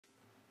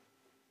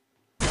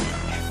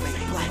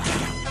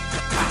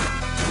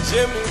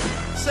Jimmy.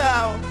 So,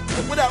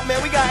 what up,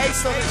 man? We got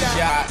Ace on the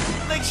Shot.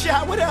 Big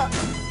Shot, what up?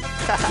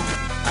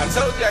 I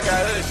told you I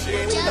got other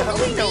shit.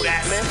 We know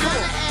that, man. Come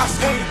on. I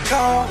pay the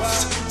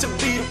cost to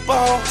be the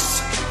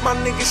boss. My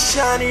niggas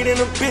shiny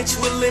than a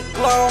bitch with lip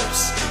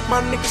gloss.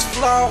 My niggas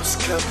floss,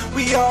 cause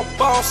we all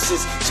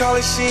bosses.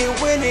 Charlie, she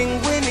ain't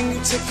winning,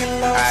 you taking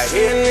loss. I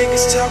hear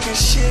niggas talking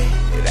shit,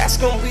 that's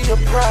gonna be a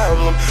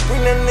problem.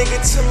 Bring that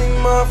nigga to me,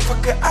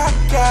 motherfucker, I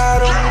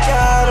got him.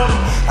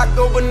 I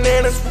go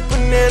bananas with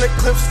banana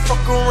clips,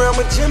 fuck around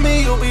with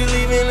Jimmy, you'll be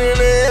leaving in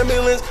the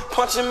ambulance.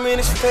 Punch him in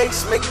his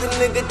face, make the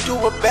nigga do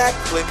a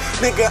backflip.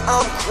 Nigga,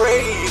 I'm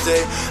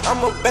crazy,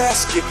 I'm a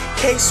basket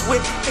case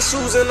with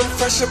issues and I'm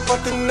fresh up out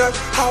the nut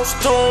house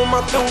dome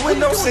out the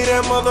window. See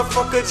that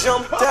motherfucker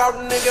jumped out,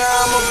 nigga,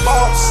 I'm a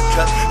boss.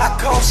 I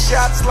call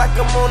shots like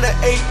I'm on the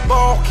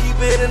 8-ball, keep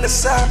it in the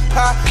side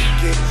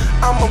pocket.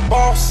 I'm a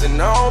boss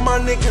and all my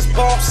niggas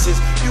bosses.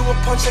 You a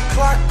punch a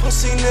clock,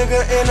 pussy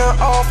nigga in the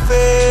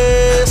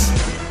office.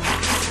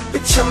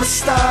 Bitch, I'm a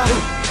star.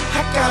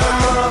 I got a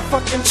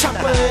motherfucking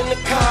chopper in the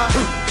car.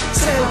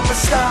 Say I'm a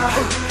star.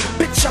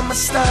 Bitch, I'm a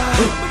star.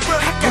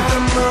 I got a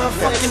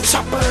motherfucking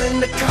chopper in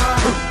the car.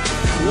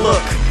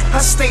 Look,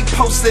 I stay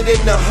posted in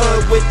the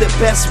hood with the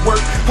best work.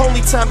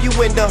 Only time you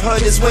in the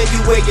hood is when you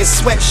wear your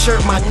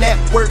sweatshirt. My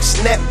network's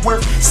net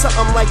worth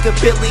something like $1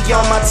 billion.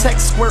 My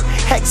text work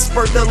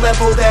expert, the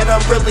level that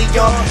I'm really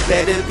on.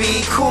 Better be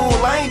cool,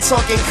 I ain't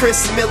talking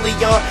Chris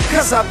Million,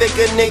 cause I big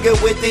a nigga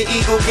with the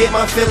eagle, get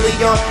my Philly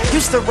on.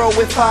 Used to roll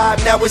with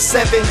 5, now it's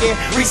 7 here,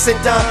 recent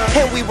done.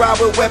 And we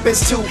ride with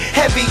weapons too,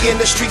 heavy in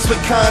the streets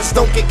with cons,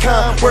 don't get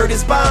con. Word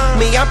is bond,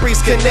 me I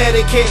breeze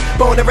Connecticut,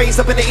 born and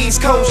raised up in the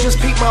East Coast. Just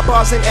peep my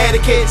bars and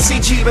etiquette.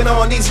 CG been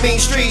on these mean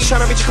streets,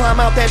 tryna reach you climb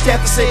out that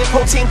deficit.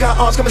 Whole team got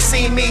arms, come and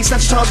see me.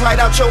 Snatch your charms right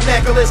out your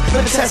necklace.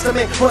 Live the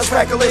testament, was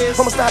reckless.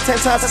 Almost died 10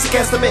 times, that's a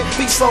guesstimate.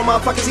 Be slow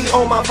motherfuckers, eat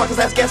old motherfuckers,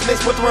 that's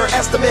guesstimates with the word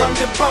estimate. I'm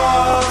the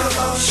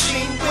boss,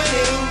 she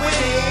winning.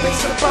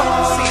 It's the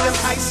boss, see them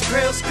ice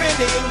grills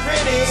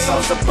grinning.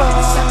 So's the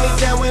boss, set me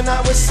down when I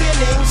was sinning.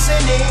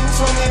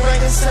 Told me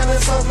writing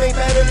 7 songs make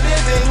better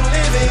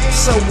living.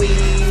 So we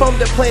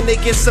formed a plan to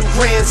get some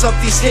grands off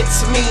these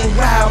hits.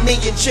 Meanwhile, me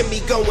and Jimmy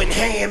going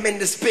ham in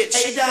this bitch.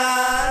 Hey,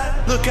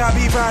 look, I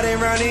be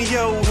riding around in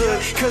your hood,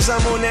 cause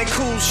I'm on that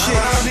cool shit.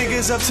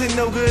 Niggas up to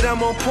no good,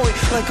 I'm on point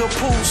like a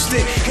pool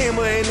stick.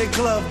 Hammer in the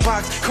glove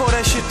box, call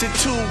that shit the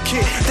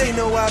toolkit. They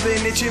know I've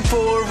been itching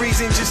for a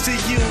reason just to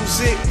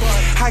use it.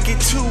 I get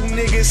 2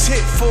 niggas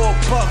hit for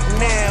 $1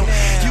 now.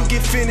 You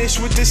get finished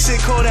with the sick,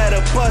 call that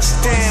a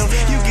bust down.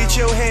 You get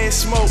your head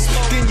smoked,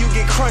 then you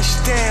get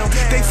crushed down.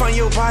 They find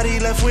your body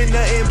left with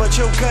nothing but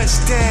your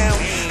guts down.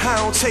 I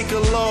don't take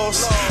a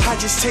loss, I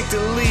just take the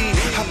lead.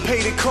 I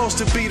pay the cost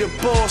to be the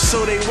boss,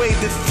 so they waive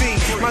the fee.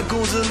 My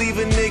goons will leave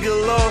a nigga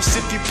lost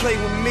if you play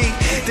with me.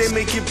 They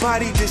make your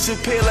body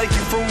disappear like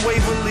you from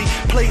Waverly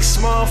Place,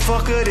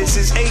 motherfucker. This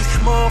is Ace,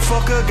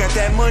 motherfucker. Got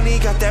that money,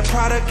 got that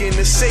product in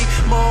the safe,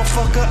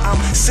 motherfucker. I'm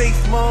safe,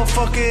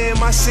 motherfucker, in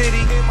my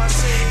city.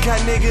 Got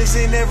niggas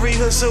in every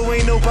hood, so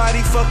ain't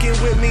nobody fucking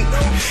with me.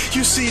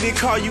 You see the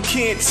car, you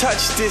can't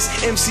touch this.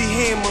 MC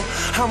Hammer,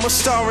 I'm a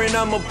star and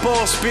I'm a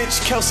boss,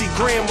 bitch. Kelsey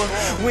Grammer.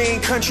 We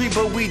ain't country,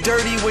 but we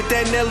dirty with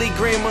that Nelly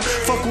grammar.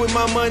 Fuck with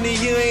my money,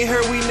 you ain't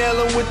heard we nail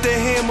him with the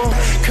hammer.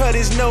 Cut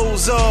his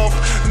nose off,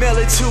 mail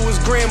it to his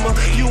grandma.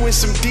 You in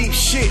some deep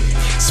shit,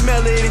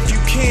 smell it if you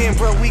can,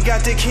 bro. We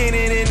got the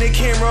cannon and the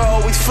camera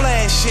always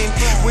flashing.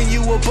 When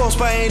you a boss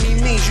by any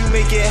means, you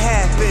make it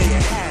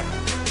happen.